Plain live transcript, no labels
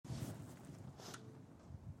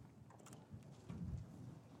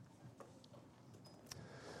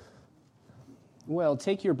Well,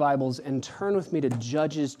 take your Bibles and turn with me to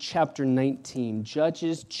Judges chapter 19.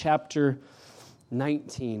 Judges chapter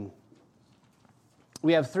 19.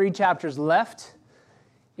 We have 3 chapters left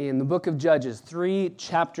in the book of Judges. 3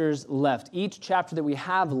 chapters left. Each chapter that we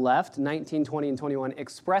have left, 19, 20, and 21,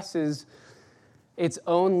 expresses its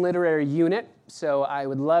own literary unit. So I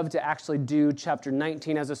would love to actually do chapter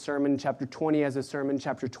 19 as a sermon, chapter 20 as a sermon,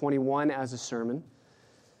 chapter 21 as a sermon.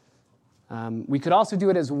 We could also do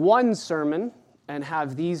it as one sermon and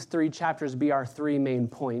have these 3 chapters be our 3 main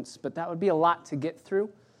points, but that would be a lot to get through.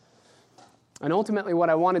 And ultimately what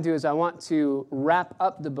I want to do is I want to wrap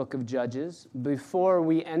up the book of Judges before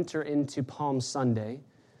we enter into Palm Sunday.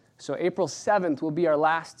 So April 7th will be our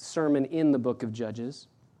last sermon in the book of Judges.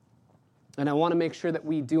 And I want to make sure that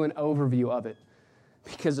we do an overview of it.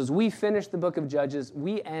 Because as we finish the book of Judges,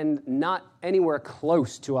 we end not anywhere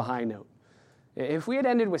close to a high note. If we had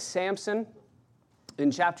ended with Samson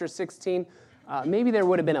in chapter 16, maybe there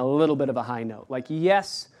would have been a little bit of a high note. Like,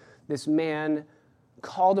 yes, this man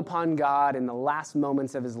called upon God in the last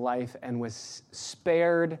moments of his life and was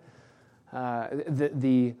spared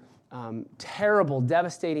the terrible,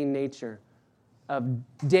 devastating nature of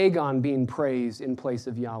Dagon being praised in place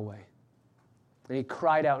of Yahweh. And he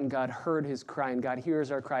cried out, and God heard his cry, and God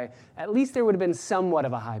hears our cry. At least there would have been somewhat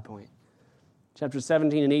of a high point. Chapter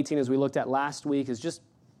 17 and 18, as we looked at last week, is just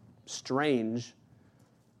strange.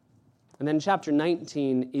 And then chapter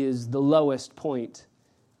 19 is the lowest point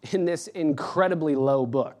in this incredibly low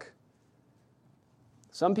book.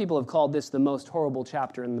 Some people have called this the most horrible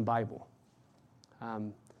chapter in the Bible. I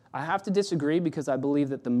have to disagree because I believe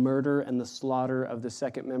that the murder and the slaughter of the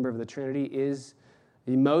second member of the Trinity is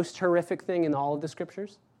the most horrific thing in all of the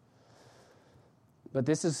Scriptures. But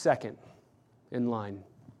this is second in line.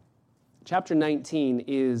 Chapter 19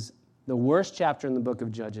 is the worst chapter in the book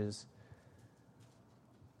of Judges.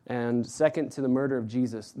 And second to the murder of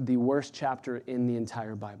Jesus, the worst chapter in the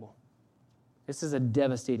entire Bible. This is a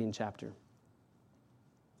devastating chapter.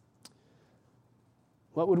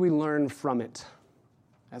 What would we learn from it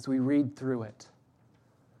as we read through it?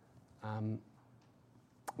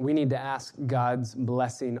 We need to ask God's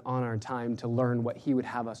blessing on our time to learn what He would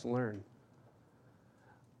have us learn.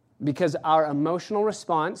 Because our emotional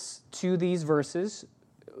response to these verses,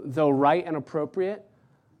 though right and appropriate,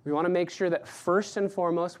 we want to make sure that first and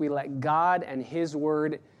foremost we let God and His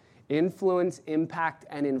Word influence, impact,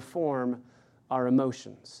 and inform our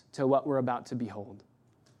emotions to what we're about to behold.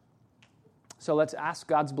 So let's ask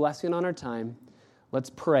God's blessing on our time.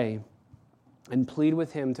 Let's pray and plead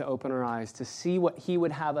with Him to open our eyes to see what He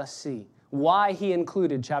would have us see, why He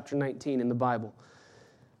included chapter 19 in the Bible.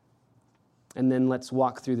 And then let's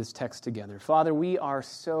walk through this text together. Father, we are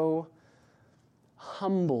so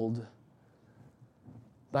humbled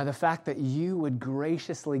by the fact that You would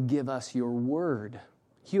graciously give us Your word.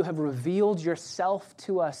 You have revealed Yourself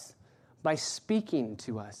to us by speaking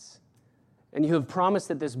to us. And You have promised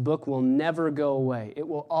that this book will never go away. It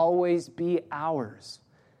will always be ours.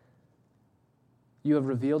 You have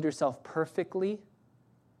revealed Yourself perfectly,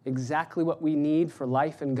 exactly what we need for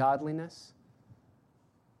life and godliness.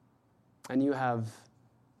 And You have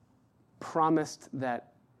promised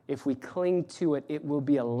that if we cling to it, it will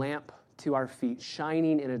be a lamp to our feet,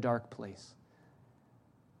 shining in a dark place.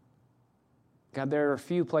 God, there are a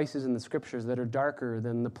few places in the Scriptures that are darker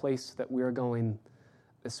than the place that we are going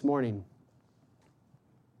this morning.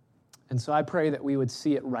 And so I pray that we would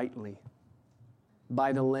see it rightly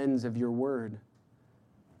by the lens of Your word,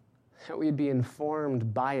 that we would be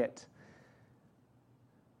informed by it,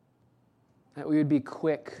 that we would be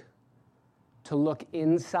quick to look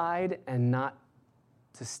inside and not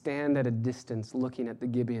to stand at a distance looking at the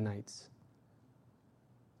Gibeonites.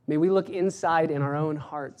 May we look inside in our own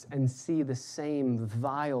hearts and see the same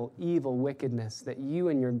vile, evil wickedness that You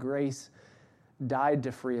in Your grace died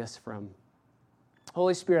to free us from.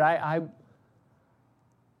 Holy Spirit, I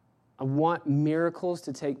want miracles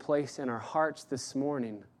to take place in our hearts this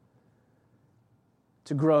morning,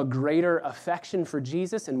 to grow a greater affection for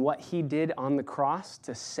Jesus and what He did on the cross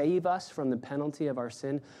to save us from the penalty of our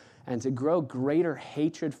sin, and to grow greater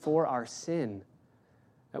hatred for our sin,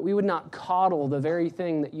 that we would not coddle the very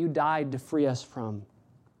thing that You died to free us from.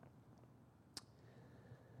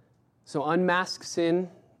 So unmask sin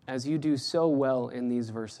as You do so well in these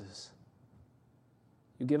verses.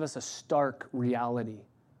 You give us a stark reality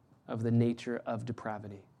of the nature of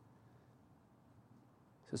depravity.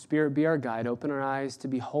 So Spirit, be our guide. Open our eyes to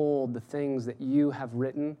behold the things that You have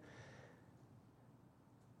written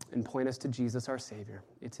and point us to Jesus, our Savior.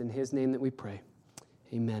 It's in His name that we pray.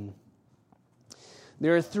 Amen.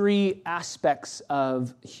 There are three aspects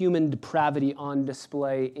of human depravity on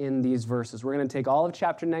display in these verses. We're going to take all of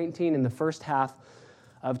chapter 19 and the first half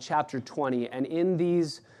of chapter 20, and in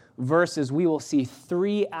these verses we will see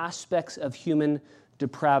three aspects of human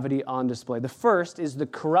depravity on display. The first is the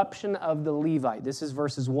corruption of the Levite. This is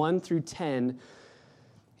verses 1 through 10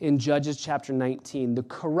 in Judges chapter 19, the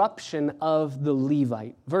corruption of the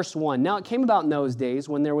Levite. Verse 1, now it came about in those days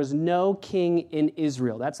when there was no king in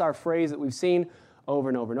Israel. That's our phrase that we've seen over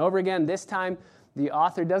and over and over again. This time, the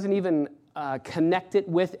author doesn't even connect it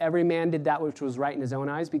with every man did that which was right in his own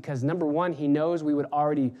eyes, because number one, he knows we would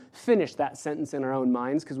already finish that sentence in our own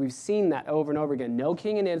minds, because we've seen that over and over again. No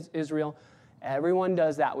king in Israel, everyone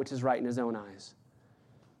does that which is right in his own eyes.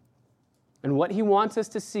 And what he wants us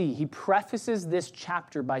to see, he prefaces this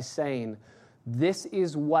chapter by saying, this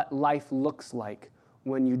is what life looks like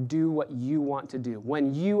when you do what you want to do,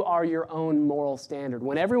 when you are your own moral standard,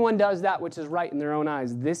 when everyone does that which is right in their own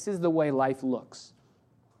eyes. This is the way life looks.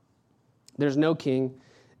 There's no king.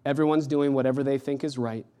 Everyone's doing whatever they think is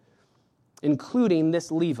right, including this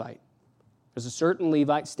Levite. There's a certain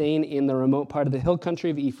Levite staying in the remote part of the hill country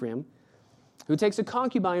of Ephraim who takes a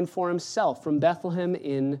concubine for himself from Bethlehem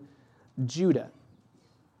in Judah.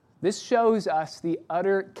 This shows us the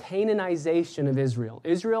utter Canaanization of Israel.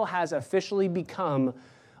 Israel has officially become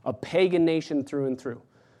a pagan nation through and through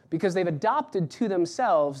because they've adopted to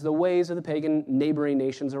themselves the ways of the pagan neighboring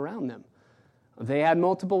nations around them. They had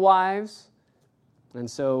multiple wives, and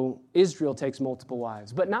so Israel takes multiple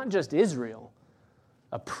wives. But not just Israel,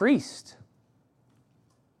 a priest.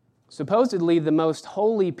 Supposedly the most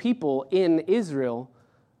holy people in Israel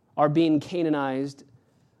are being Canaanized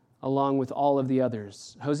along with all of the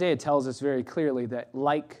others. Hosea tells us very clearly that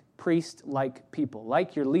like priest, like people,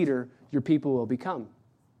 like your leader, your people will become.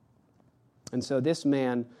 And so this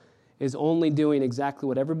man is only doing exactly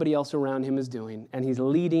what everybody else around him is doing, and he's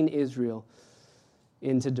leading Israel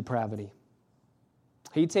into depravity.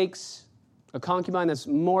 He takes a concubine that's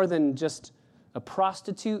more than just a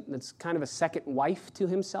prostitute, that's kind of a second wife to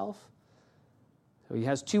himself. So he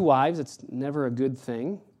has two wives. It's never a good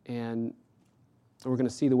thing, and we're going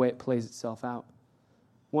to see the way it plays itself out.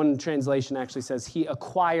 One translation actually says he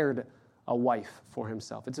acquired a wife for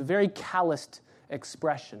himself. It's a very calloused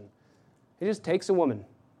expression. He just takes a woman.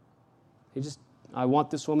 I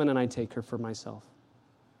want this woman and I take her for myself.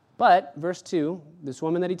 But, verse 2, this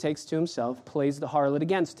woman that he takes to himself plays the harlot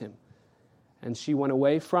against him. And she went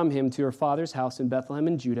away from him to her father's house in Bethlehem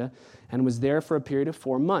in Judah and was there for a period of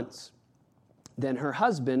 4 months. Then her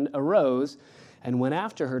husband arose and went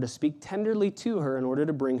after her to speak tenderly to her in order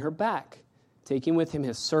to bring her back, taking with him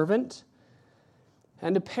his servant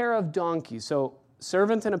and a pair of donkeys. So,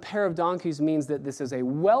 servant and a pair of donkeys means that this is a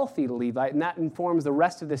wealthy Levite, and that informs the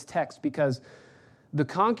rest of this text because the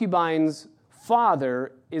concubine's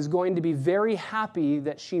father is going to be very happy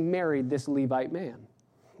that she married this Levite man.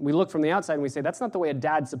 We look from the outside and we say, that's not the way a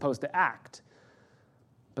dad's supposed to act.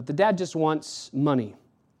 But the dad just wants money.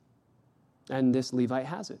 And this Levite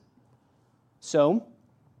has it. So,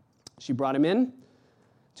 she brought him in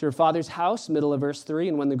to her father's house, middle of verse 3,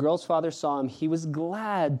 and when the girl's father saw him, he was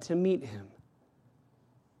glad to meet him.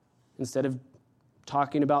 Instead of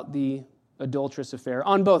talking about the adulterous affair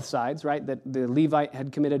on both sides, right? That the Levite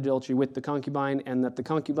had committed adultery with the concubine and that the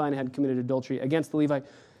concubine had committed adultery against the Levite.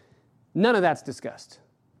 None of that's discussed.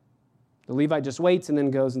 The Levite just waits and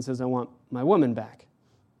then goes and says, I want my woman back.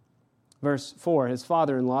 Verse 4, his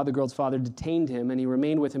father-in-law, the girl's father, detained him and he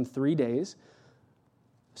remained with him 3 days.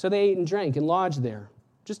 So they ate and drank and lodged there.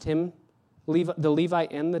 Just him, the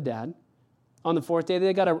Levite and the dad. On the 4th day,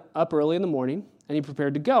 they got up early in the morning and he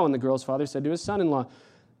prepared to go. And the girl's father said to his son-in-law,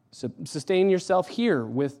 sustain yourself here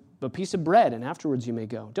with a piece of bread, and afterwards you may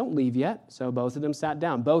go. Don't leave yet. So both of them sat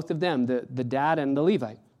down. Both of them, the dad and the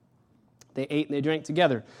Levite. They ate and they drank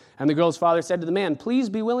together. And the girl's father said to the man, please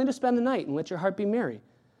be willing to spend the night and let your heart be merry.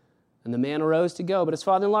 And the man arose to go, but his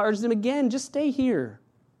father-in-law urged him again, just stay here.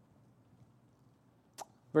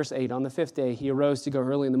 Verse 8, on the 5th day he arose to go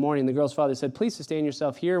early in the morning. The girl's father said, please sustain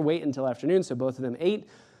yourself here, wait until afternoon. So both of them ate.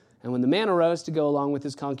 And when the man arose to go along with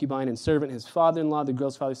his concubine and servant, his father-in-law, the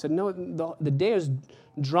girl's father said, no, the day is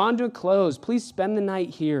drawn to a close. Please spend the night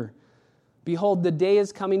here. Behold, the day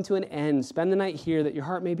is coming to an end. Spend the night here that your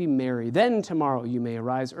heart may be merry. Then tomorrow you may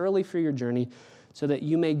arise early for your journey so that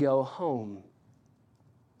you may go home.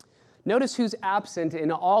 Notice who's absent in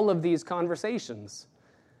all of these conversations.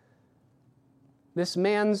 This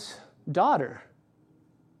man's daughter.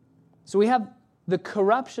 So we have the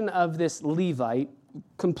corruption of this Levite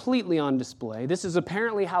completely on display. This is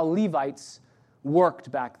apparently how Levites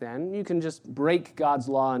worked back then. You can just break God's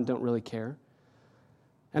law and don't really care.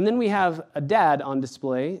 And then we have a dad on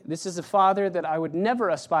display. This is a father that I would never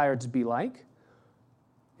aspire to be like.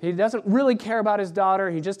 He doesn't really care about his daughter.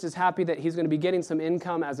 He just is happy that he's going to be getting some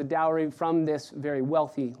income as a dowry from this very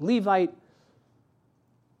wealthy Levite.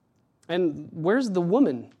 And where's the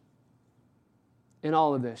woman in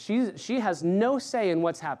all of this? She has no say in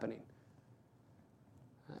what's happening.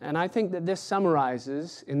 And I think that this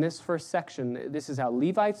summarizes, in this first section, this is how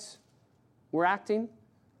Levites were acting.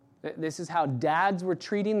 This is how dads were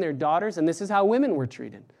treating their daughters, and this is how women were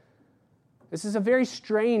treated. This is a very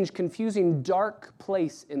strange, confusing, dark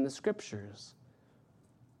place in the Scriptures.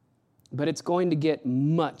 But it's going to get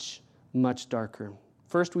much, much darker.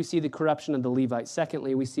 First, we see the corruption of the Levites.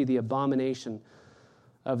 Secondly, we see the abomination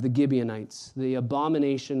of the Gibeonites. The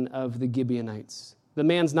abomination of the Gibeonites. The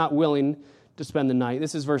man's not willing to spend the night.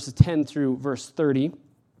 This is verses 10 through verse 30,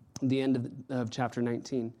 the end of chapter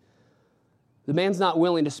 19. The man's not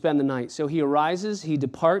willing to spend the night. So he arises, he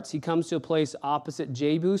departs, he comes to a place opposite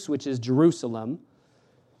Jebus, which is Jerusalem.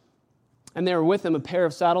 And there were with him a pair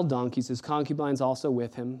of saddled donkeys, his concubines also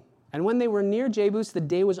with him. And when they were near Jebus, the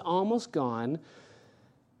day was almost gone.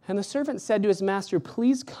 And the servant said to his master,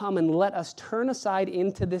 "Please come and let us turn aside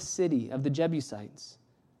into this city of the Jebusites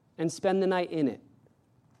and spend the night in it."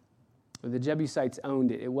 The Jebusites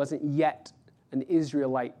owned it. It wasn't yet an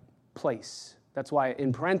Israelite place. That's why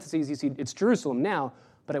in parentheses you see it's Jerusalem now,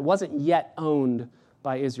 but it wasn't yet owned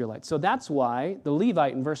by Israelites. So that's why the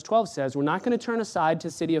Levite in verse 12 says, we're not going to turn aside to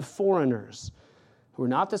a city of foreigners who are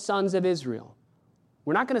not the sons of Israel.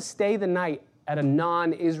 We're not going to stay the night at a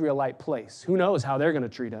non-Israelite place. Who knows how they're going to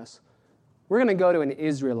treat us? We're going to go to an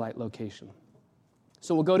Israelite location.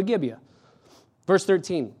 So we'll go to Gibeah. Verse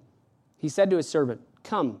 13, he said to his servant,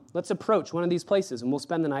 "Come, let's approach one of these places, and we'll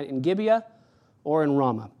spend the night in Gibeah or in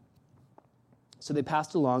Ramah." So they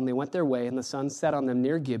passed along, they went their way, and the sun set on them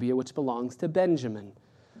near Gibeah, which belongs to Benjamin.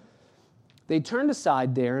 They turned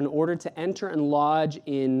aside there in order to enter and lodge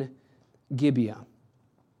in Gibeah.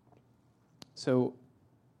 So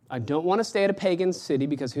I don't want to stay at a pagan city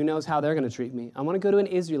because who knows how they're going to treat me. I want to go to an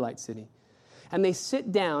Israelite city. And they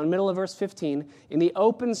sit down, middle of verse 15, in the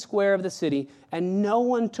open square of the city, and no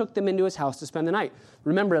one took them into his house to spend the night.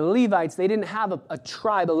 Remember, Levites, they didn't have a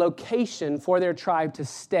tribe, a location for their tribe to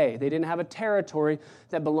stay. They didn't have a territory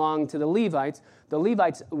that belonged to the Levites. The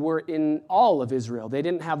Levites were in all of Israel. They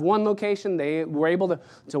didn't have one location. They were able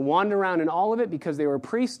to wander around in all of it because they were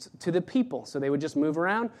priests to the people. So they would just move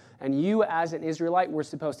around, and you as an Israelite were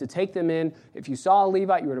supposed to take them in. If you saw a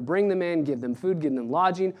Levite, you were to bring them in, give them food, give them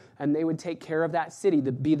lodging, and they would take care of that city,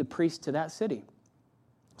 to be the priest to that city.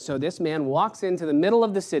 So this man walks into the middle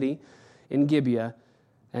of the city in Gibeah,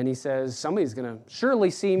 and he says, somebody's going to surely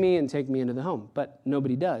see me and take me into the home. But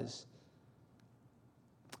nobody does.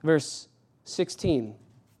 Verse 16,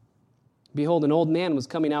 behold, an old man was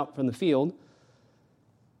coming out from the field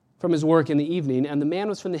from his work in the evening, and the man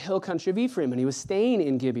was from the hill country of Ephraim, and he was staying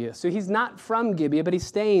in Gibeah. So he's not from Gibeah, but he's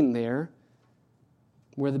staying there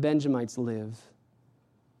where the Benjamites live.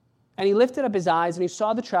 And he lifted up his eyes, and he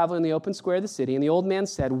saw the traveler in the open square of the city. And the old man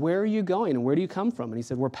said, "Where are you going, and where do you come from?" And he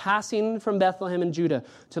said, "We're passing from Bethlehem in Judah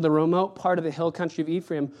to the remote part of the hill country of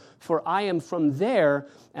Ephraim, for I am from there,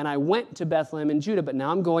 and I went to Bethlehem in Judah. But now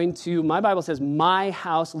I'm going to," my Bible says, "my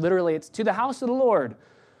house." Literally, it's to the house of the Lord.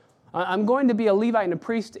 I'm going to be a Levite and a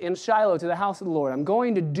priest in Shiloh to the house of the Lord. I'm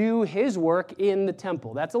going to do his work in the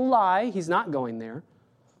temple. That's a lie. He's not going there.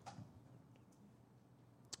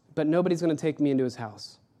 But nobody's going to take me into his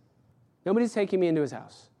house. Nobody's taking me into his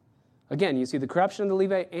house. Again, you see the corruption of the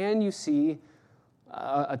Levite, and you see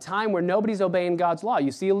a time where nobody's obeying God's law.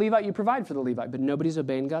 You see a Levite, you provide for the Levite, but nobody's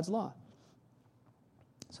obeying God's law.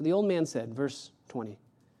 So the old man said, verse 20,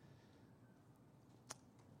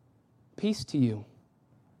 "Peace to you.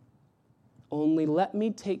 Only let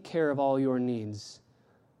me take care of all your needs.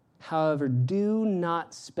 However, do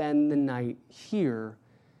not spend the night here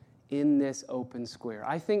in this open square."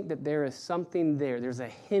 I think that there is something there. There's a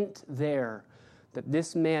hint there that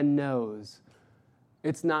this man knows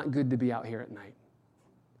it's not good to be out here at night.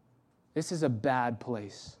 This is a bad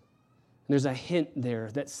place. And there's a hint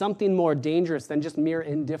there that something more dangerous than just mere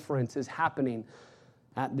indifference is happening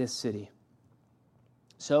at this city.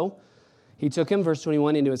 So he took him, verse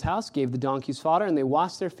 21, into his house, gave the donkeys fodder, and they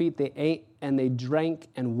washed their feet, they ate, and they drank.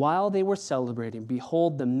 And while they were celebrating,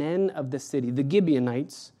 behold, the men of the city, the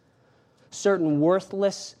Gibeonites, certain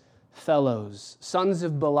worthless fellows, sons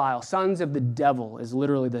of Belial, sons of the devil is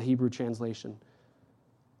literally the Hebrew translation.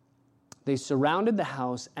 They surrounded the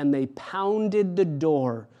house and they pounded the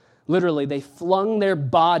door. Literally, they flung their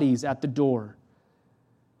bodies at the door.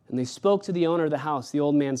 And they spoke to the owner of the house, the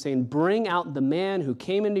old man, saying, "Bring out the man who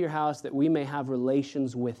came into your house that we may have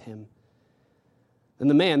relations with him." Then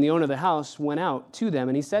the man, the owner of the house, went out to them,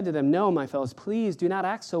 and he said to them, "No, my fellows, please do not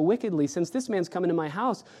act so wickedly. Since this man's come into my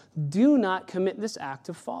house, do not commit this act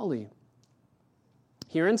of folly.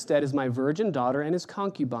 Here instead is my virgin daughter and his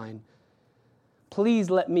concubine. Please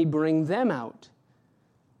let me bring them out,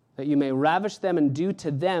 that you may ravish them and do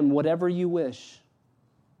to them whatever you wish.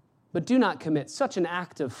 But do not commit such an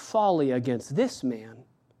act of folly against this man."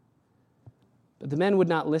 But the men would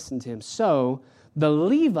not listen to him. So the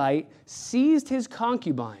Levite seized his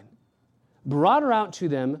concubine, brought her out to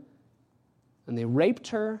them, and they raped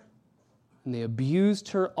her, and they abused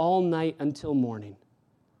her all night until morning.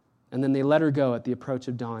 And then they let her go at the approach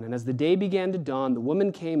of dawn. And as the day began to dawn, the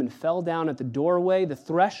woman came and fell down at the doorway, the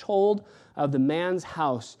threshold of the man's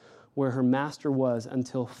house where her master was,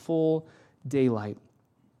 until full daylight.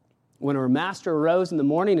 When her master arose in the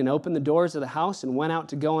morning and opened the doors of the house and went out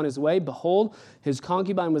to go on his way, behold, his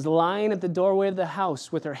concubine was lying at the doorway of the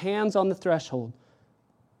house with her hands on the threshold.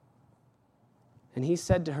 And he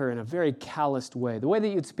said to her in a very calloused way, the way that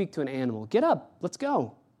you'd speak to an animal, "Get up, let's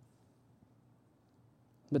go."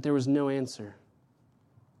 But there was no answer.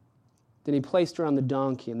 Then he placed her on the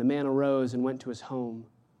donkey, and the man arose and went to his home.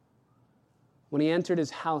 When he entered his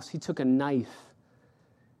house, he took a knife,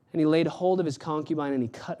 and he laid hold of his concubine, and he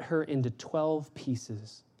cut her into 12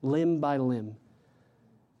 pieces, limb by limb,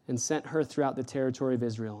 and sent her throughout the territory of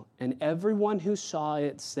Israel. And everyone who saw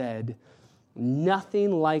it said,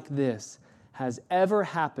 "Nothing like this has ever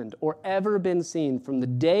happened or ever been seen from the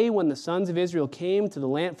day when the sons of Israel came to the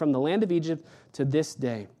land, from the land of Egypt to this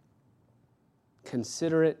day.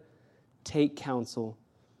 Consider it, take counsel,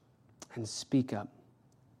 and speak up."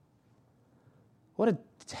 What a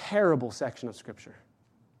terrible section of Scripture.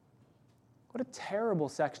 What a terrible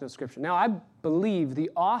section of Scripture. Now, I believe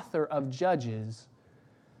the author of Judges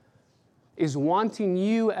is wanting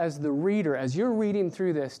you as the reader, as you're reading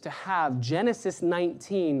through this, to have Genesis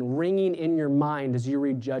 19 ringing in your mind as you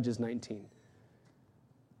read Judges 19.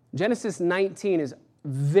 Genesis 19 is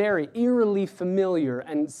very eerily familiar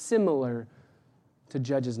and similar to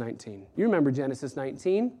Judges 19. You remember Genesis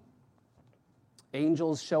 19?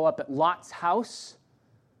 Angels show up at Lot's house.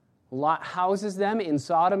 Lot houses them in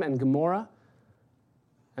Sodom and Gomorrah.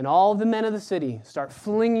 And all the men of the city start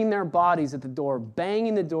flinging their bodies at the door,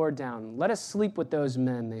 banging the door down. "Let us sleep with those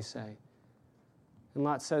men," they say. And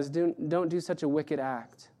Lot says, don't do such a wicked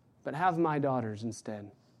act, but have my daughters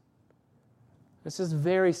instead. This is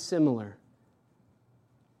very similar.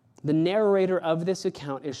 The narrator of this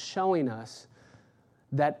account is showing us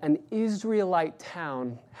that an Israelite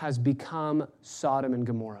town has become Sodom and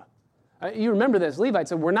Gomorrah. You remember this, Levites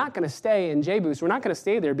said, "We're not going to stay in Jebus. We're not going to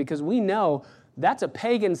stay there because we know that's a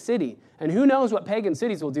pagan city. And who knows what pagan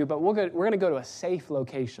cities will do, but we're going to go to a safe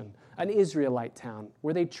location, an Israelite town,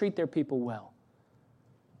 where they treat their people well."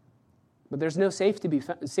 But there's no safety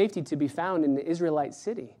to be found in the Israelite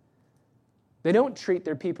city. They don't treat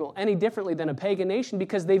their people any differently than a pagan nation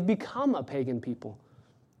because they've become a pagan people.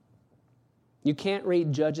 You can't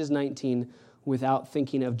read Judges 19 without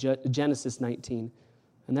thinking of Genesis 19.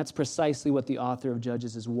 And that's precisely what the author of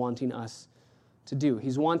Judges is wanting us to do.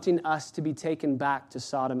 He's wanting us to be taken back to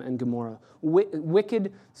Sodom and Gomorrah.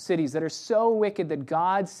 Wicked cities that are so wicked that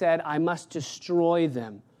God said, "I must destroy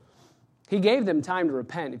them." He gave them time to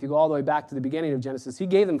repent. If you go all the way back to the beginning of Genesis, he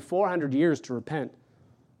gave them 400 years to repent.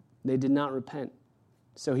 They did not repent.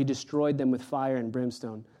 So he destroyed them with fire and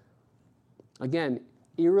brimstone. Again,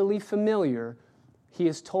 eerily familiar, he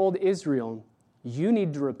has told Israel, "You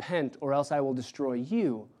need to repent or else I will destroy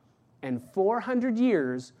you." And 400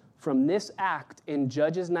 years from this act in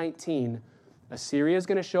Judges 19, Assyria is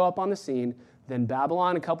going to show up on the scene, then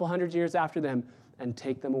Babylon a couple hundred years after them, and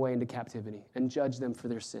take them away into captivity and judge them for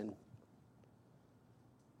their sin.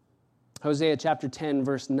 Hosea chapter 10,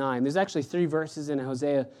 verse 9. There's actually 3 verses in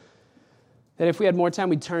Hosea that if we had more time,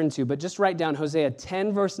 we'd turn to, but just write down Hosea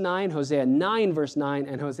 10, verse 9, Hosea 9, verse 9,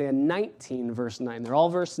 and Hosea 19, verse 9. They're all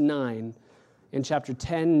verse 9 in chapter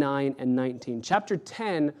 10, 9, and 19. Chapter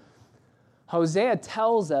 10, Hosea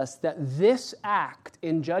tells us that this act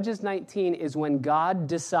in Judges 19 is when God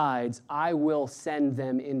decides, "I will send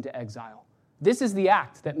them into exile." This is the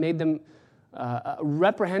act that made them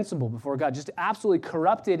reprehensible before God, just absolutely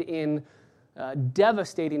corrupted in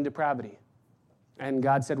devastating depravity. And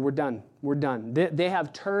God said, "We're done. We're done." They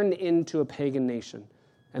have turned into a pagan nation,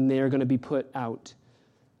 and they are going to be put out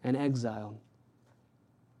and exiled.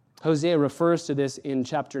 Hosea refers to this in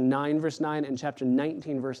chapter 9, verse 9, and chapter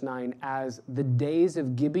 19, verse 9, as the days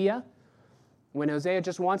of Gibeah when Hosea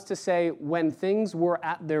just wants to say when things were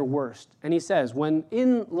at their worst. And he says, when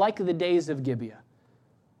in like the days of Gibeah.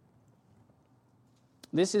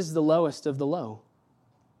 This is the lowest of the low.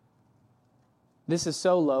 This is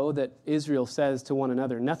so low that Israel says to one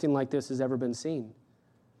another, nothing like this has ever been seen.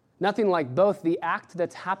 Nothing like both the act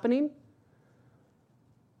that's happening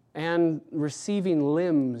and receiving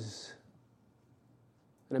limbs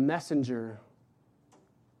and a messenger,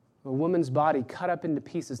 a woman's body cut up into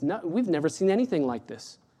pieces. No, we've never seen anything like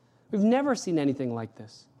this. We've never seen anything like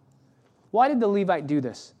this. Why did the Levite do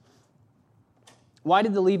this? Why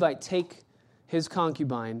did the Levite take his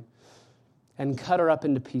concubine and cut her up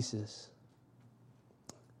into pieces?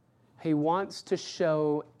 He wants to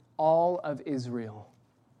show all of Israel,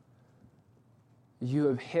 you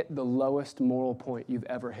have hit the lowest moral point you've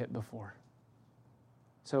ever hit before.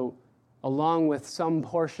 So, along with some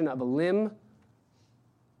portion of a limb,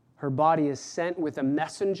 her body is sent with a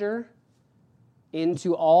messenger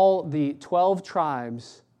into all the 12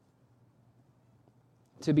 tribes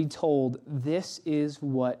to be told, this is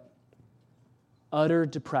what utter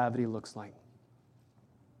depravity looks like.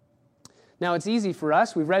 Now, it's easy for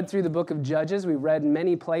us. We've read through the book of Judges. We've read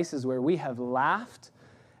many places where we have laughed,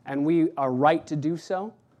 and we are right to do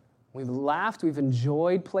so. We've laughed. We've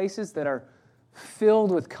enjoyed places that are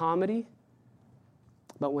filled with comedy.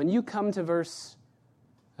 But when you come to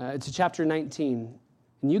to chapter 19,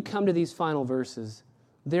 and you come to these final verses,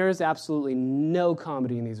 there is absolutely no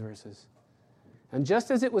comedy in these verses. And just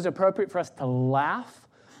as it was appropriate for us to laugh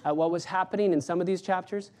at what was happening in some of these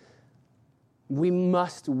chapters, we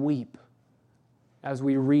must weep as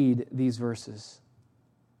we read these verses.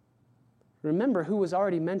 Remember who was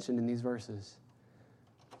already mentioned in these verses.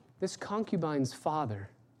 This concubine's father.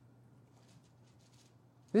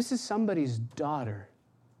 This is somebody's daughter.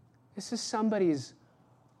 This is somebody's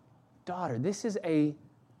daughter. This is a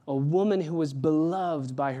woman who was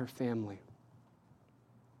beloved by her family.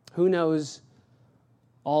 Who knows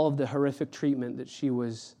all of the horrific treatment that she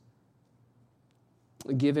was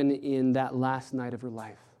given in that last night of her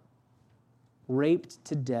life. Raped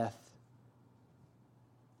to death,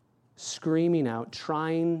 screaming out,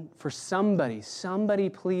 trying for somebody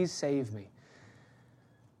please save me.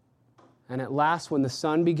 And at last, when the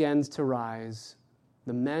sun begins to rise,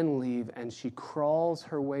 the men leave, and she crawls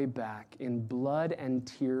her way back in blood and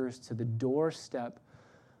tears to the doorstep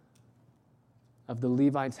of the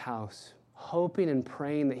Levite's house, hoping and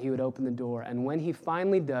praying that he would open the door. And when he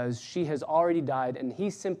finally does, she has already died, and he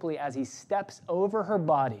simply, as he steps over her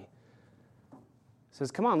body, says,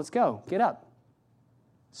 come on, let's go, get up.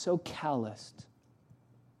 So calloused.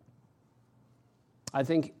 I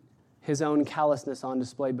think his own callousness on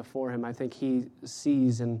display before him, I think he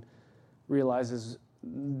sees and realizes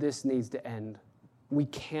this needs to end. We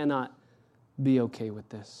cannot be okay with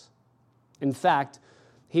this. In fact,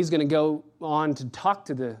 he's going to go on to talk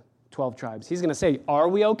to the 12 tribes. He's going to say, are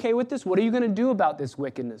we okay with this? What are you going to do about this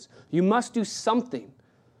wickedness? You must do something.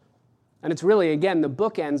 And it's really, again, the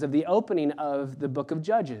bookends of the opening of the book of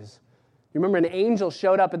Judges. You remember an angel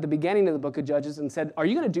showed up at the beginning of the book of Judges and said, are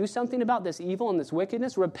you going to do something about this evil and this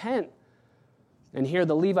wickedness? Repent. And here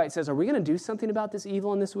the Levite says, are we going to do something about this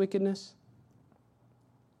evil and this wickedness?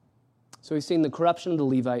 So we've seen the corruption of the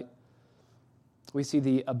Levite. We see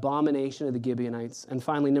the abomination of the Gibeonites. And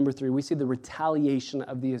finally, number 3, we see the retaliation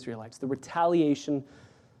of the Israelites. The retaliation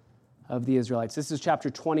of the Israelites. This is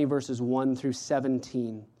chapter 20, verses 1 through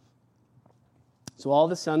 17. So all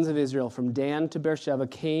the sons of Israel from Dan to Beersheba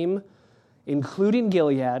came, including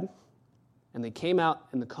Gilead, and they came out,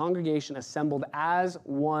 and the congregation assembled as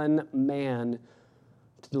one man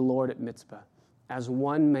to the Lord at Mizpah. As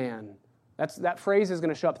one man. That phrase is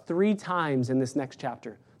going to show up 3 times in this next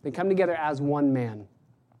chapter. They come together as one man.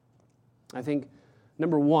 I think,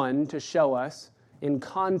 number 1, to show us, in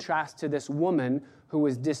contrast to this woman who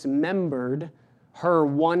was dismembered, her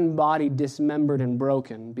one body dismembered and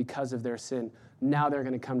broken because of their sin, now they're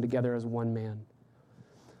going to come together as one man.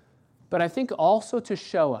 But I think also to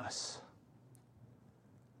show us,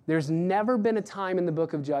 there's never been a time in the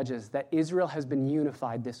book of Judges that Israel has been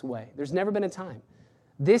unified this way. There's never been a time.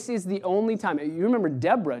 This is the only time. You remember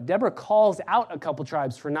Deborah. Deborah calls out a couple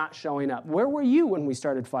tribes for not showing up. Where were you when we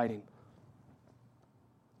started fighting?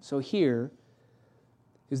 So here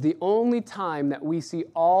is the only time that we see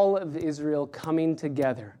all of Israel coming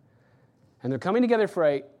together. And they're coming together for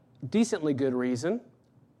a decently good reason,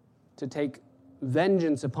 to take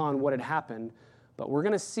vengeance upon what had happened. But we're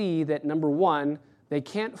going to see that, number 1, they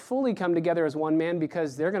can't fully come together as one man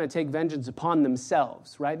because they're going to take vengeance upon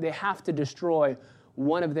themselves, right? They have to destroy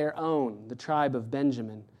one of their own, the tribe of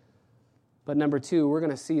Benjamin. But number 2, we're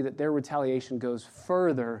going to see that their retaliation goes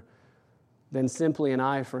further than simply an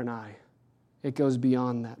eye for an eye. It goes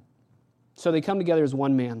beyond that. So they come together as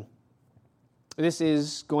one man. This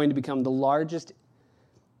is going to become the largest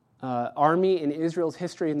army in Israel's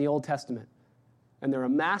history in the Old Testament. And they're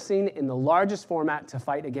amassing in the largest format to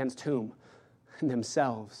fight against whom?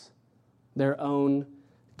 Themselves, their own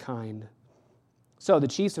kind. So the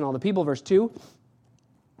chiefs and all the people, verse 2,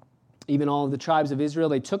 even all of the tribes of Israel,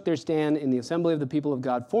 they took their stand in the assembly of the people of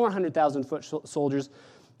God, 400,000 foot soldiers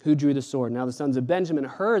who drew the sword. Now the sons of Benjamin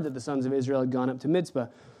heard that the sons of Israel had gone up to Mizpah.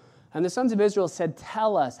 And the sons of Israel said,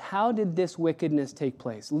 "Tell us, how did this wickedness take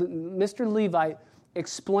place? Mr. Levite,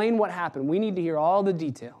 explain what happened. We need to hear all the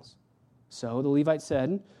details." So the Levite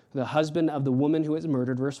said, the husband of the woman who was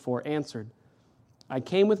murdered, verse 4, answered, "I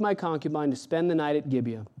came with my concubine to spend the night at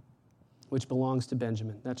Gibeah, which belongs to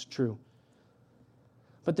Benjamin." That's true.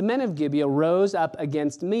 "But the men of Gibeah rose up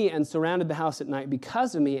against me and surrounded the house at night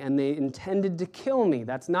because of me, and they intended to kill me."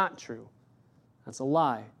 That's not true. That's a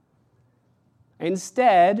lie.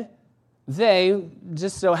 "Instead, they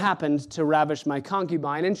just so happened to ravish my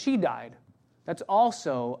concubine, and she died." That's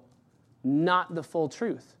also not the full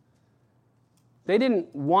truth. They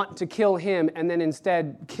didn't want to kill him and then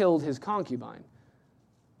instead killed his concubine.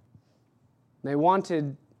 They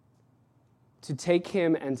wanted to take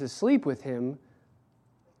him and to sleep with him,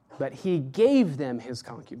 but he gave them his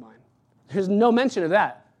concubine. There's no mention of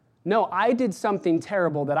that. No, I did something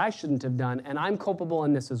terrible that I shouldn't have done, and I'm culpable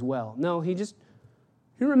in this as well. No, he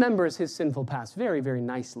remembers his sinful past very, very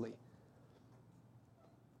nicely.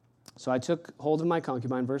 "So I took hold of my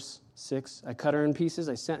concubine," verse 6. "I cut her in pieces.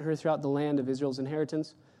 I sent her throughout the land of Israel's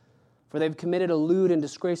inheritance. For they've committed a lewd and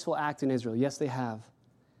disgraceful act in Israel. Yes, they have.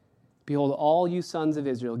 Behold, all you sons of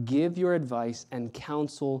Israel, give your advice and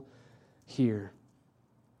counsel here."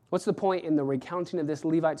 What's the point in the recounting of this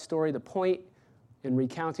Levite story? The point in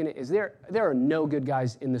recounting it is there are no good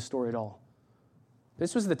guys in this story at all.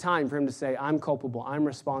 This was the time for him to say, "I'm culpable, I'm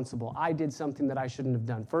responsible, I did something that I shouldn't have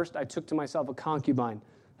done. First, I took to myself a concubine,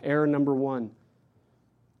 error number 1.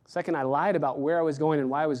 Second, I lied about where I was going and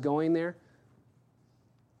why I was going there.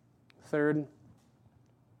 Third,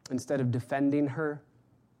 instead of defending her,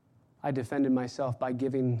 I defended myself by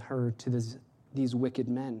giving her to these wicked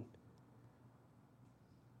men."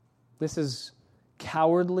 This is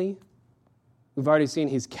cowardly. We've already seen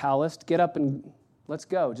he's calloused. Get up and let's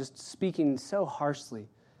go. Just speaking so harshly.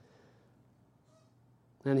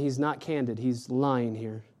 And he's not candid. He's lying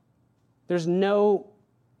here. There's no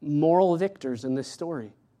moral victors in this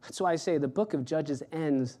story. That's why I say the book of Judges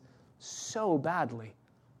ends so badly.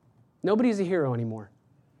 Nobody's a hero anymore.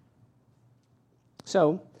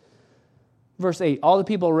 So, verse 8, "All the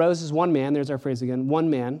people arose as one man," there's our phrase again, one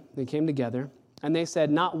man, they came together, "and they said,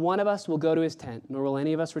 'Not one of us will go to his tent, nor will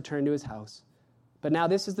any of us return to his house. But now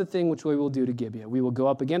this is the thing which we will do to Gibeah. We will go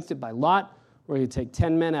up against it by lot, where you take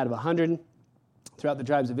 10 men out of 100 throughout the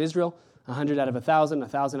tribes of Israel, 100 out of 1,000,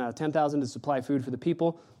 1,000 out of 10,000 to supply food for the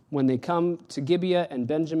people when they come to Gibeah and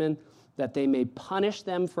Benjamin, that they may punish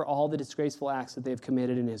them for all the disgraceful acts that they have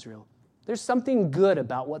committed in Israel.'" There's something good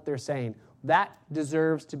about what they're saying. That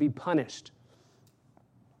deserves to be punished.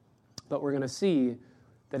 But we're going to see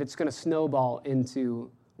that it's going to snowball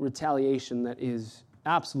into retaliation that is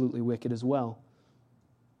absolutely wicked as well.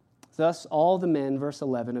 "Thus all the men," verse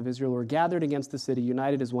 11, "of Israel were gathered against the city,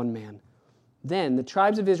 united as one man. Then the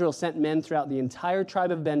tribes of Israel sent men throughout the entire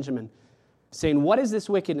tribe of Benjamin, saying, 'What is this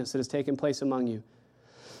wickedness that has taken place among you?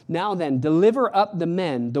 Now then, deliver up the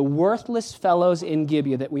men, the worthless fellows in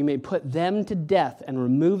Gibeah, that we may put them to death and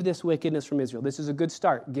remove this wickedness from Israel.'" This is a good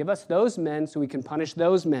start. Give us those men so we can punish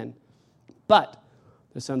those men. But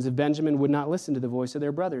the sons of Benjamin would not listen to the voice of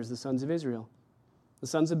their brothers, the sons of Israel. The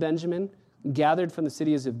sons of Benjamin gathered from the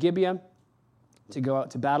cities of Gibeah to go out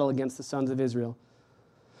to battle against the sons of Israel.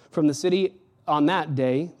 From the city on that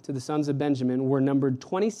day to the sons of Benjamin were numbered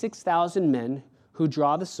 26,000 men who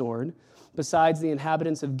draw the sword, besides the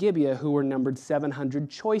inhabitants of Gibeah, who were numbered 700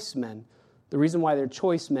 choice men. The reason why they're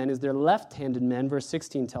choice men is they're left-handed men, verse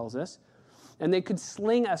 16 tells us, and they could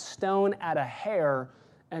sling a stone at a hair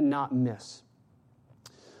and not miss.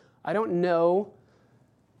 I don't know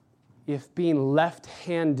if being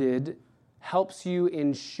left-handed helps you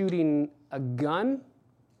in shooting a gun.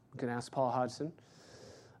 You can ask Paul Hodgson.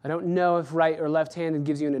 I don't know if right or left-handed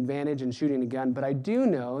gives you an advantage in shooting a gun, but I do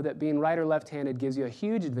know that being right or left-handed gives you a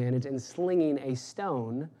huge advantage in slinging a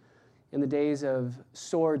stone in the days of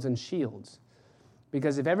swords and shields.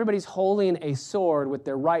 Because if everybody's holding a sword with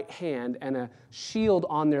their right hand and a shield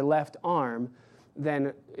on their left arm,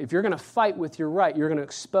 then if you're going to fight with your right, you're going to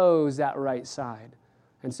expose that right side.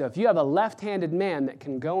 And so if you have a left-handed man that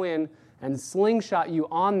can go in and slingshot you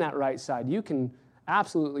on that right side, you can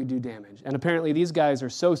absolutely do damage. And apparently these guys are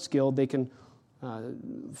so skilled they can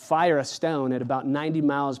fire a stone at about 90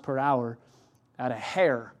 miles per hour at a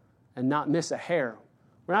hair and not miss a hair.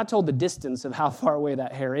 We're not told the distance of how far away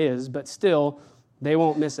that hair is, but still, they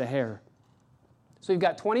won't miss a hair. So you've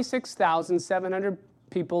got 26,700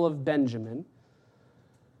 people of Benjamin,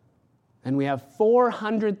 and we have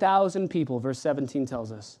 400,000 people, verse 17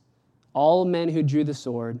 tells us, all men who drew the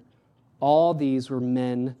sword. All these were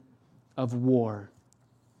men of war.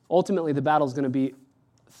 Ultimately, the battle is going to be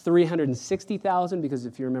 360,000, because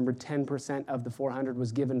if you remember, 10% of the 400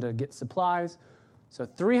 was given to get supplies. So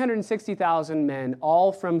 360,000 men,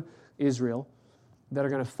 all from Israel, that are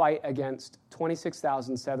going to fight against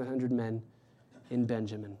 26,700 men in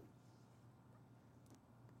Benjamin.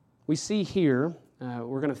 We see here,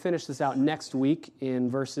 we're going to finish this out next week in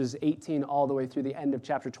verses 18 all the way through the end of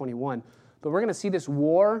chapter 21. But we're going to see this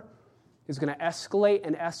war is going to escalate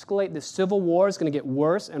and escalate. The civil war is going to get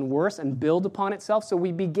worse and build upon itself. So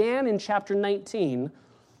we began in chapter 19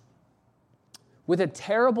 with a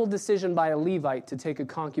terrible decision by a Levite to take a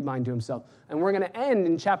concubine to himself. And we're going to end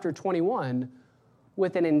in chapter 21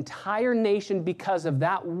 with an entire nation, because of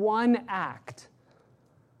that one act,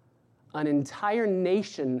 an entire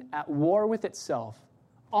nation at war with itself,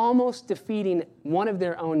 almost defeating one of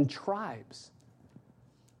their own tribes.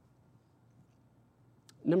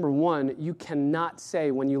 Number one, you cannot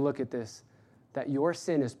say when you look at this that your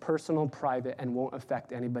sin is personal, private, and won't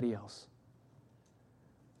affect anybody else.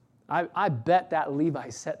 I bet that Levi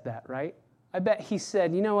said that, right? I bet he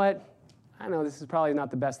said, you know what? I know this is probably not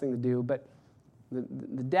the best thing to do, but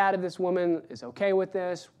the dad of this woman is okay with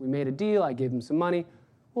this. We made a deal. I gave him some money.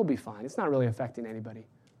 We'll be fine. It's not really affecting anybody.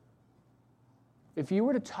 If you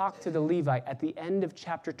were to talk to the Levite at the end of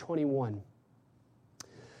chapter 21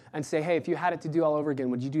 and say, hey, if you had it to do all over again,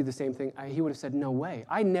 would you do the same thing? He would have said, no way.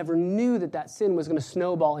 I never knew that sin was going to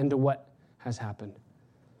snowball into what has happened.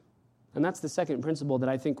 And that's the second principle that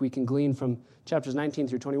I think we can glean from chapters 19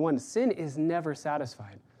 through 21. Sin is never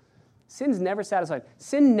satisfied. Sin's never satisfied.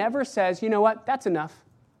 Sin never says, you know what, that's enough.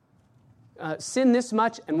 Sin this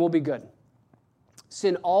much and we'll be good.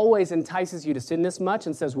 Sin always entices you to sin this much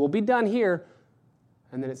and says, we'll be done here.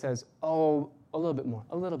 And then it says, oh, a little bit more,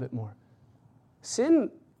 a little bit more.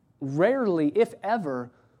 Sin rarely, if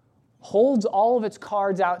ever, holds all of its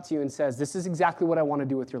cards out to you and says, this is exactly what I want to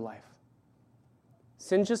do with your life.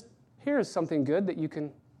 Sin just, here's something good that you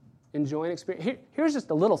can enjoy and experience. Here's just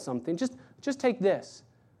a little something. Just take this.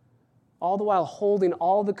 All the while holding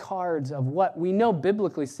all the cards of what we know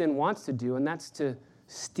biblically sin wants to do, and that's to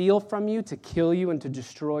steal from you, to kill you, and to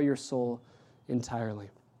destroy your soul entirely.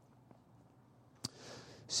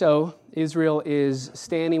 So Israel is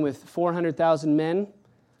standing with 400,000 men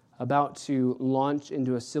about to launch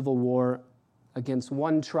into a civil war against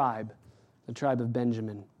one tribe, the tribe of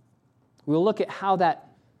Benjamin. We'll look at how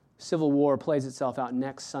that civil war plays itself out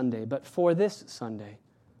next Sunday. But for this Sunday,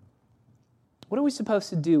 what are we supposed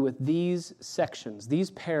to do with these sections,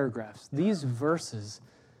 these paragraphs, these verses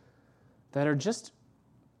that are just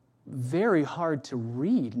very hard to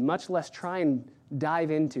read, much less try and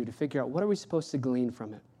dive into to figure out what are we supposed to glean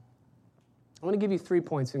from it? I want to give you 3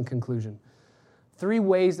 points in conclusion. 3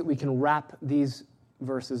 ways that we can wrap these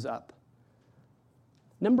verses up.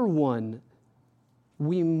 Number 1,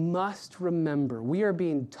 we must remember, we are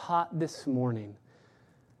being taught this morning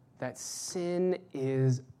that sin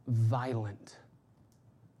is violent.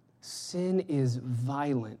 Sin is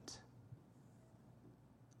violent.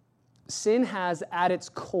 Sin has at its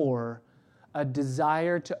core a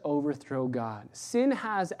desire to overthrow God. Sin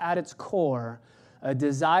has at its core a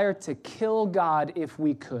desire to kill God if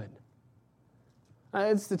we could.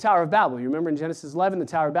 It's the Tower of Babel. You remember in Genesis 11, the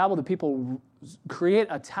Tower of Babel, the people create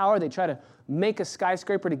a tower. They try to make a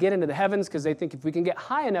skyscraper to get into the heavens because they think if we can get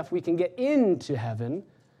high enough, we can get into heaven,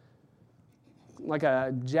 like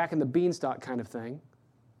a Jack and the Beanstalk kind of thing.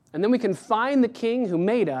 And then we can find the king who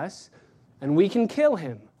made us, and we can kill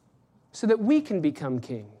him so that we can become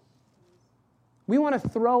king. We want to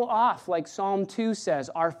throw off, like Psalm 2 says,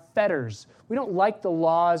 our fetters. We don't like the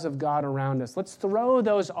laws of God around us. Let's throw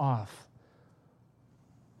those off.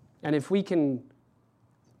 And if we can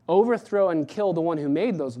overthrow and kill the one who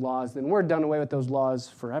made those laws, then we're done away with those laws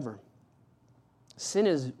forever. Sin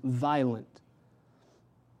is violent.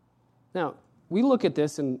 Now, we look at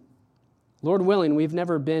this, and Lord willing, we've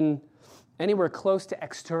never been anywhere close to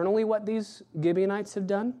externally what these Gibeonites have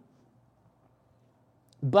done.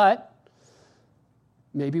 But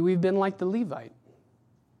maybe we've been like the Levite.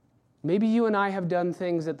 Maybe you and I have done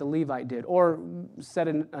things that the Levite did. Or said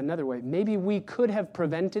in another way, maybe we could have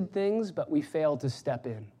prevented things, but we failed to step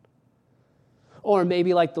in. Or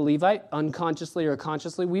maybe like the Levite, unconsciously or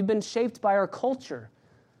consciously, we've been shaped by our culture.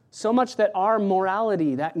 So much that our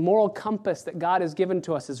morality, that moral compass that God has given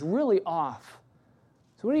to us is really off.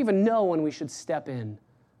 So we don't even know when we should step in.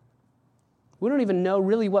 We don't even know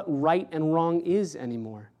really what right and wrong is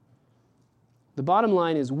anymore. The bottom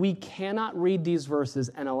line is we cannot read these verses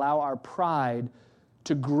and allow our pride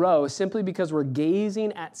to grow simply because we're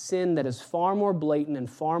gazing at sin that is far more blatant and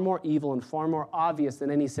far more evil and far more obvious than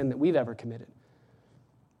any sin that we've ever committed.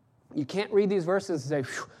 You can't read these verses and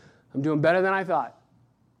say, I'm doing better than I thought.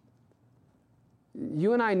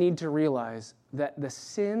 You and I need to realize that the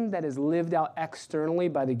sin that is lived out externally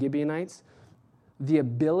by the Gibeonites, the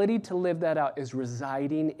ability to live that out is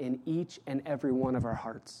residing in each and every one of our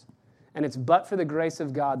hearts. And it's but for the grace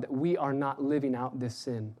of God that we are not living out this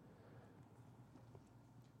sin.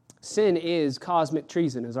 Sin is cosmic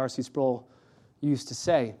treason, as R.C. Sproul used to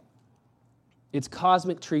say. It's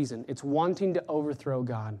cosmic treason. It's wanting to overthrow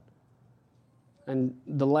God. And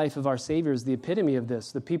the life of our Savior is the epitome of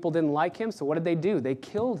this. The people didn't like him, so what did they do? They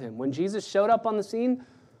killed him. When Jesus showed up on the scene,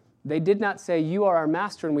 they did not say, you are our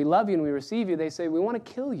master and we love you and we receive you. They say, we want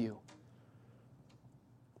to kill you.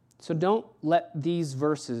 So don't let these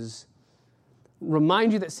verses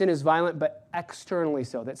remind you that sin is violent, but externally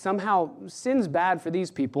so. That somehow sin's bad for these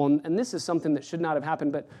people, and this is something that should not have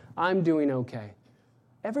happened, but I'm doing okay.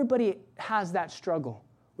 Everybody has that struggle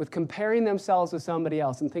with comparing themselves with somebody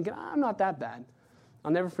else and thinking, I'm not that bad.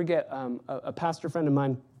 I'll never forget a pastor friend of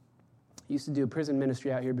mine used to do a prison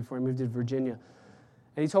ministry out here before he moved to Virginia.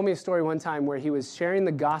 And he told me a story one time where he was sharing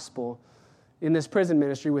the gospel in this prison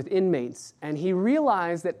ministry with inmates. And he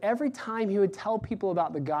realized that every time he would tell people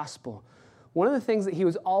about the gospel, one of the things that he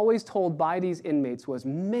was always told by these inmates was,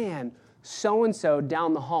 man, so-and-so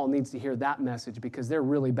down the hall needs to hear that message because they're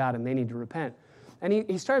really bad and they need to repent. And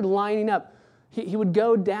he started lining up. He would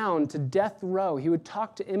go down to death row. He would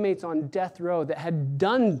talk to inmates on death row that had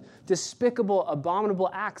done despicable, abominable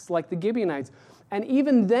acts like the Gibeonites. And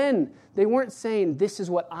even then, they weren't saying, this is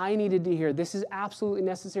what I needed to hear. This is absolutely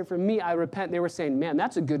necessary for me. I repent. They were saying, man,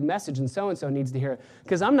 that's a good message and so-and-so needs to hear it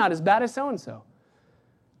because I'm not as bad as so-and-so.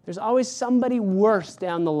 There's always somebody worse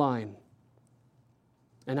down the line.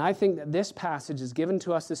 And I think that this passage is given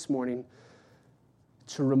to us this morning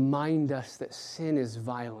to remind us that sin is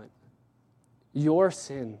violent. Your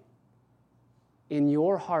sin in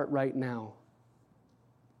your heart right now,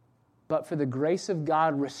 but for the grace of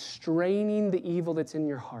God restraining the evil that's in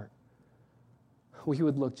your heart, we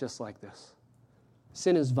would look just like this.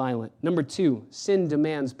 Sin is violent. Number 2, sin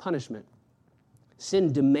demands punishment.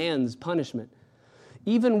 Sin demands punishment.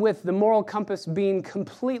 Even with the moral compass being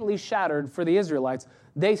completely shattered for the Israelites,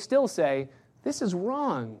 they still say, this is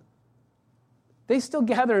wrong. They still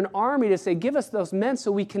gather an army to say, give us those men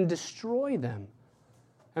so we can destroy them.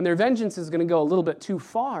 And their vengeance is going to go a little bit too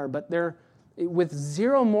far, but with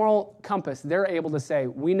zero moral compass, they're able to say,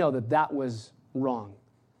 we know that that was wrong.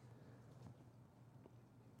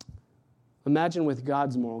 Imagine with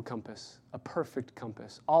God's moral compass, a perfect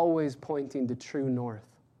compass, always pointing to true north.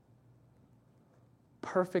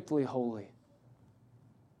 Perfectly holy.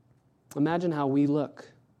 Imagine how we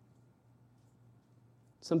look.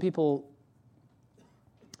 Some people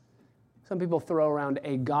throw around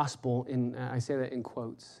a gospel, I say that in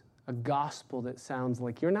quotes, a gospel that sounds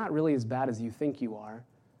like you're not really as bad as you think you are.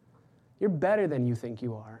 You're better than you think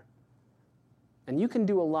you are. And you can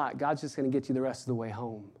do a lot. God's just going to get you the rest of the way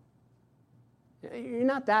home. You're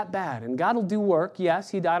not that bad. And God will do work. Yes,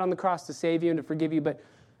 he died on the cross to save you and to forgive you, but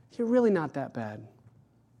you're really not that bad.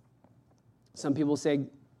 Some people say,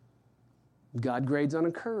 God grades on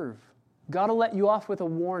a curve. God will let you off with a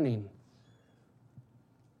warning.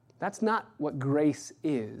 That's not what grace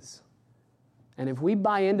is. And if we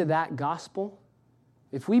buy into that gospel,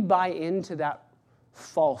 if we buy into that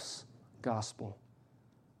false gospel,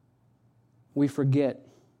 we forget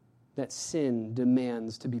that sin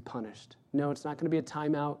demands to be punished. No, it's not going to be a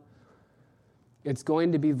timeout. It's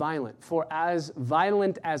going to be violent. For as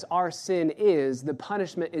violent as our sin is, the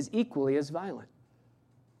punishment is equally as violent.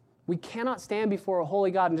 We cannot stand before a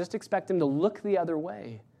holy God and just expect him to look the other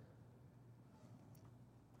way.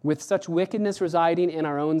 With such wickedness residing in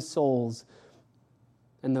our own souls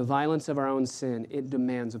and the violence of our own sin, it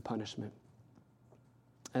demands a punishment.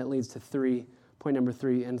 And it leads to point number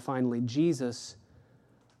 3, and finally, Jesus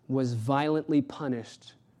was violently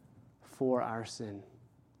punished for our sin.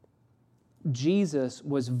 Jesus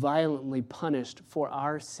was violently punished for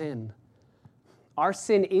our sin. Our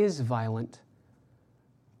sin is violent.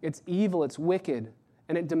 It's evil, it's wicked,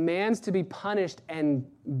 and it demands to be punished, and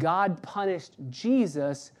God punished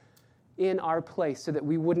Jesus in our place so that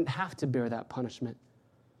we wouldn't have to bear that punishment.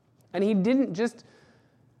 And he didn't just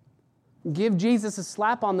give Jesus a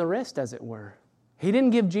slap on the wrist, as it were. He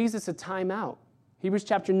didn't give Jesus a timeout. Hebrews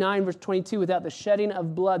chapter 9, verse 22, without the shedding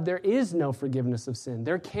of blood, there is no forgiveness of sin.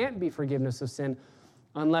 There can't be forgiveness of sin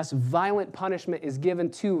unless violent punishment is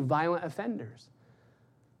given to violent offenders.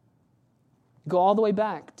 Go all the way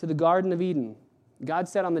back to the Garden of Eden. God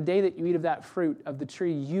said, on the day that you eat of that fruit of the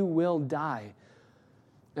tree, you will die.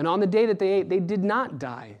 And on the day that they ate, they did not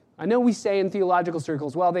die. I know we say in theological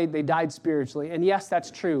circles, well, they died spiritually. And yes,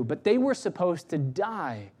 that's true. But they were supposed to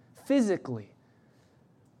die physically.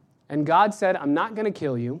 And God said, I'm not going to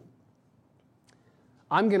kill you.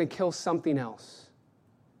 I'm going to kill something else.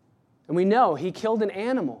 And we know he killed an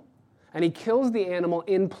animal. And he kills the animal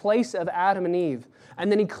in place of Adam and Eve.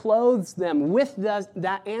 And then he clothes them with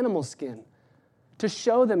that animal skin to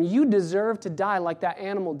show them you deserve to die like that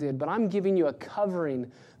animal did, but I'm giving you a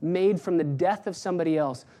covering made from the death of somebody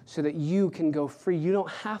else so that you can go free. You don't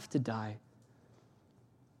have to die.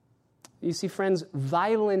 You see, friends,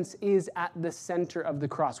 violence is at the center of the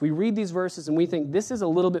cross. We read these verses and we think this is a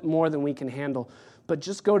little bit more than we can handle, but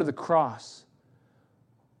just go to the cross.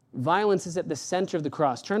 Violence is at the center of the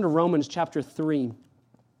cross. Turn to Romans chapter 3.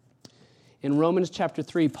 In Romans chapter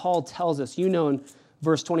 3, Paul tells us, you know in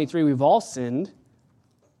verse 23, we've all sinned.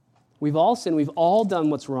 We've all sinned. We've all done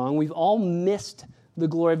what's wrong. We've all missed the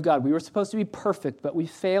glory of God. We were supposed to be perfect, but we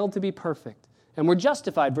failed to be perfect. And we're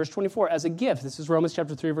justified, verse 24, as a gift. This is Romans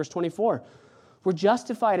chapter 3, verse 24. We're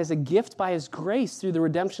justified as a gift by his grace through the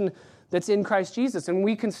redemption that's in Christ Jesus. And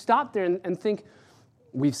we can stop there and think,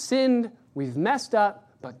 we've sinned, we've messed up,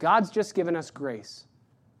 but God's just given us grace.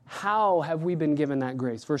 How have we been given that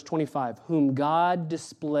grace? Verse 25, whom God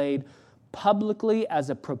displayed publicly as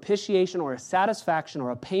a propitiation or a satisfaction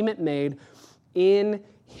or a payment made in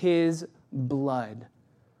his blood.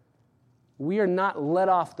 We are not let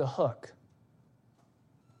off the hook.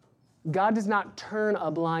 God does not turn a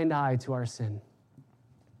blind eye to our sin.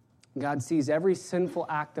 God sees every sinful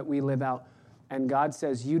act that we live out, and God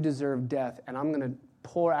says, you deserve death, and I'm going to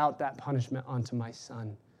pour out that punishment onto my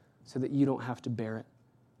son so that you don't have to bear it.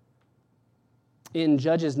 In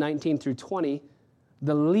Judges 19 through 20,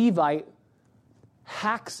 the Levite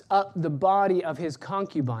hacks up the body of his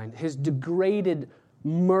concubine, his degraded,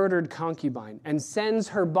 murdered concubine, and sends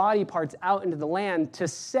her body parts out into the land to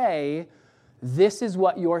say, this is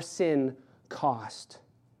what your sin cost.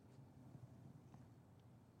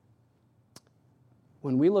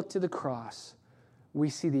 When we look to the cross, we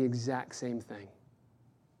see the exact same thing.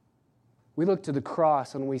 We look to the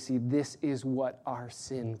cross and we see this is what our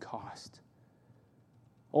sin cost.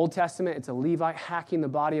 Old Testament, it's a Levite hacking the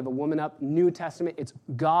body of a woman up. New Testament, it's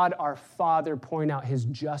God our Father pouring out his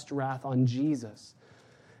just wrath on Jesus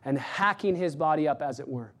and hacking his body up, as it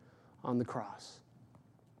were, on the cross.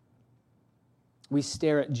 We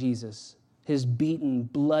stare at Jesus, his beaten,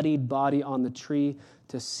 bloodied body on the tree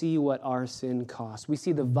to see what our sin cost. We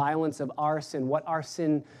see the violence of our sin, what our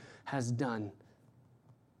sin has done.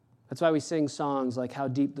 That's why we sing songs like How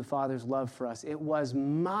Deep the Father's Love for Us. It was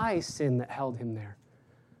my sin that held him there.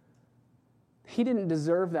 He didn't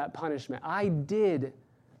deserve that punishment. I did,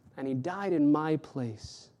 and he died in my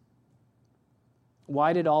place.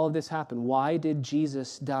 Why did all of this happen? Why did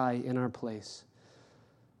Jesus die in our place?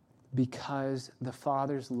 Because the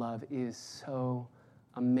Father's love is so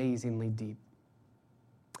amazingly deep.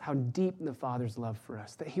 How deep the Father's love for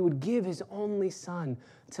us, that he would give his only Son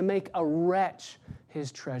to make a wretch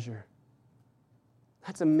his treasure.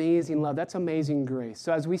 That's amazing love. That's amazing grace.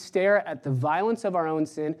 So as we stare at the violence of our own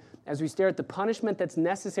sin, as we stare at the punishment that's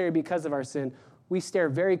necessary because of our sin, we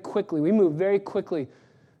move very quickly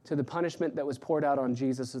to the punishment that was poured out on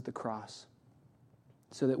Jesus at the cross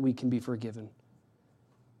so that we can be forgiven.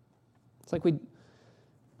 It's like we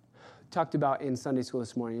talked about in Sunday school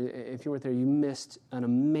this morning. If you weren't there, you missed an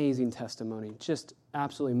amazing testimony, just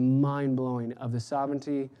absolutely mind-blowing, of the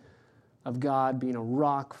sovereignty of God being a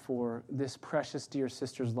rock for this precious dear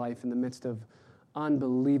sister's life in the midst of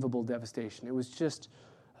unbelievable devastation. It was just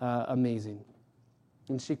amazing.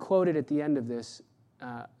 And she quoted at the end of this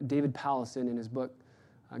David Powlison in his book,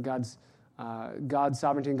 God's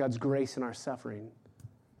Sovereignty and God's Grace in Our Suffering.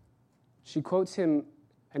 She quotes him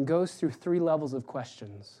and goes through 3 levels of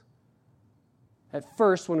questions. At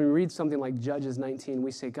first, when we read something like Judges 19,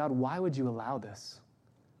 we say, God, why would you allow this?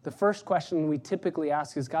 The first question we typically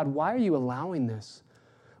ask is, God, why are you allowing this?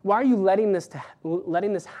 Why are you letting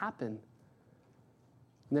this happen?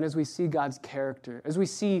 And then as we see God's character, as we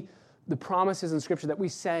see the promises in Scripture that we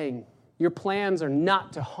sang, your plans are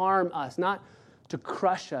not to harm us, not to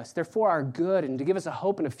crush us. They're for our good and to give us a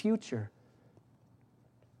hope and a future.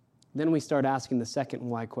 Then we start asking the second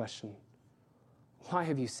why question. Why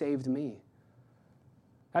have you saved me?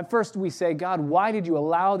 At first we say, God, why did you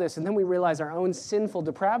allow this? And then we realize our own sinful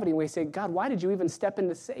depravity, and we say, God, why did you even step in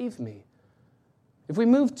to save me? If we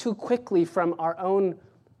move too quickly from our own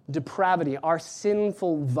depravity, our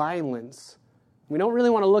sinful violence, we don't really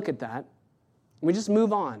want to look at that, we just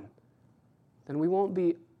move on, then we won't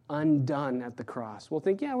be undone at the cross. We'll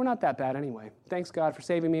think, yeah, we're not that bad anyway. Thanks, God, for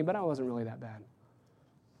saving me, but I wasn't really that bad.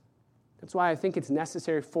 That's why I think it's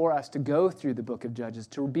necessary for us to go through the book of Judges,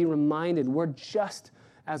 to be reminded we're just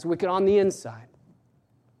as wicked on the inside.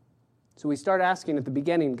 So we start asking at the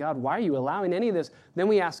beginning, God, why are you allowing any of this? Then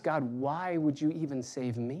we ask God, why would you even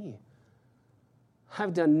save me?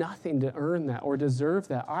 I've done nothing to earn that or deserve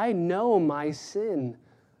that. I know my sin.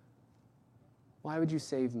 Why would you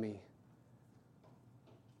save me?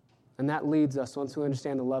 And that leads us, once we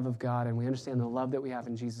understand the love of God and we understand the love that we have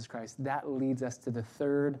in Jesus Christ, that leads us to the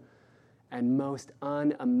third and most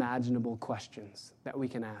unimaginable questions that we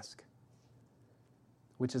can ask,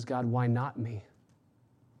 which is, God, why not me?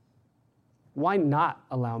 Why not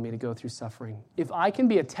allow me to go through suffering? If I can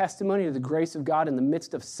be a testimony to the grace of God in the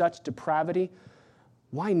midst of such depravity,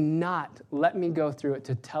 why not let me go through it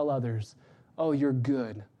to tell others, oh, you're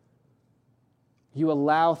good. You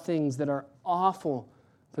allow things that are awful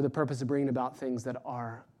for the purpose of bringing about things that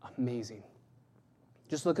are amazing.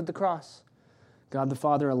 Just look at the cross. God the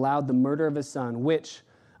Father allowed the murder of his Son, which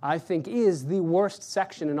I think is the worst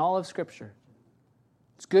section in all of Scripture.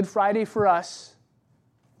 It's Good Friday for us,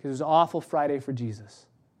 because it was awful Friday for Jesus.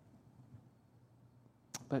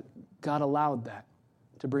 But God allowed that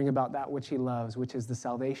to bring about that which he loves, which is the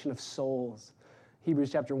salvation of souls.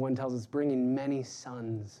 Hebrews chapter 1 tells us, bringing many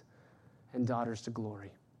sons and daughters to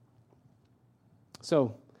glory.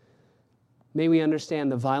 So, may we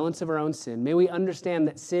understand the violence of our own sin. May we understand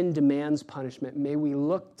that sin demands punishment. May we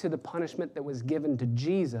look to the punishment that was given to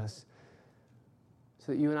Jesus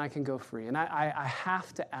so that you and I can go free. And I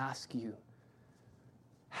have to ask you,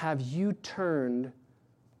 have you turned,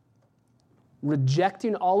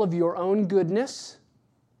 rejecting all of your own goodness,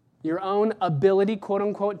 your own ability, quote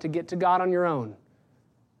unquote, to get to God on your own?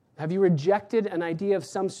 Have you rejected an idea of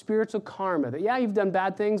some spiritual karma that, yeah, you've done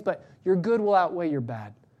bad things, but your good will outweigh your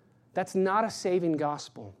bad? That's not a saving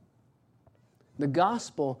gospel. The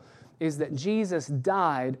gospel is that Jesus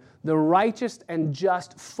died, the righteous and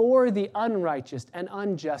just, for the unrighteous and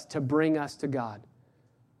unjust to bring us to God.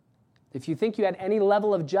 If you think you had any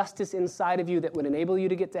level of justice inside of you that would enable you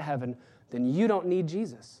to get to heaven, then you don't need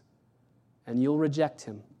Jesus, and you'll reject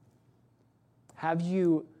him. Have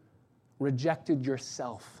you rejected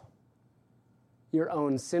yourself, your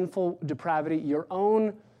own sinful depravity, your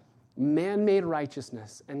own man-made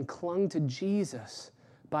righteousness, and clung to Jesus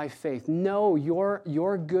by faith? No,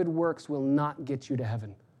 your good works will not get you to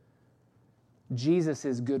heaven.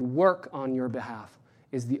 Jesus' good work on your behalf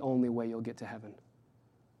is the only way you'll get to heaven.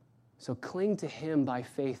 So cling to him by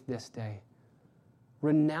faith this day.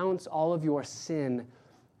 Renounce all of your sin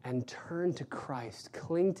and turn to Christ.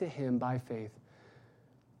 Cling to him by faith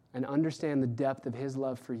and understand the depth of his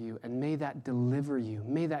love for you. And may that deliver you.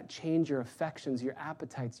 May that change your affections, your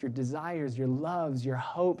appetites, your desires, your loves, your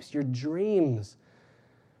hopes, your dreams.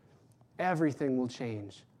 Everything will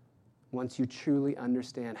change once you truly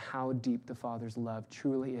understand how deep the Father's love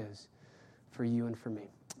truly is for you and for me.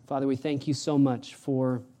 Father, we thank you so much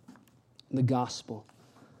for the gospel.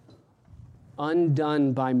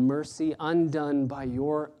 Undone by mercy, undone by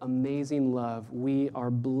your amazing love, we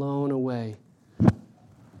are blown away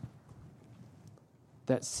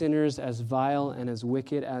that sinners as vile and as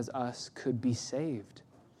wicked as us could be saved.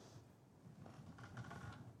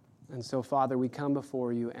 And so, Father, we come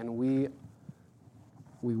before you and we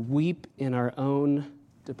weep in our own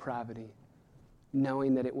depravity,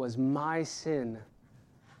 knowing that it was my sin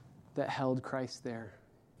that held Christ there.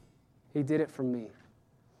 He did it for me.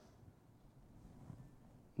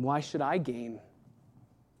 Why should I gain?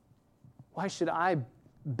 Why should I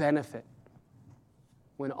benefit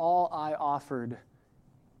when all I offered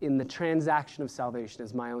in the transaction of salvation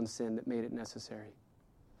is my own sin that made it necessary?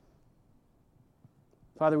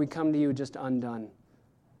 Father, we come to you just undone.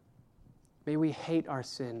 May we hate our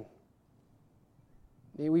sin.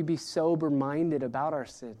 May we be sober-minded about our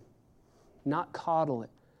sin, not coddle it,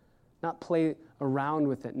 not play around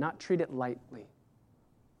with it, not treat it lightly.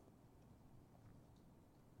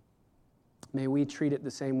 May we treat it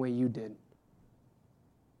the same way you did.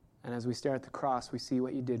 And as we stare at the cross, we see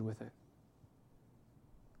what you did with it.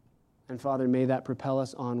 And Father, may that propel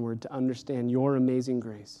us onward to understand your amazing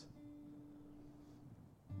grace,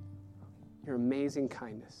 your amazing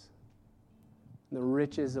kindness, and the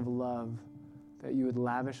riches of love that you would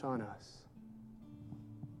lavish on us.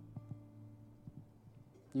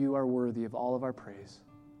 You are worthy of all of our praise,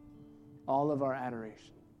 all of our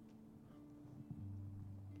adoration.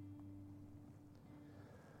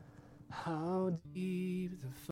 How deep the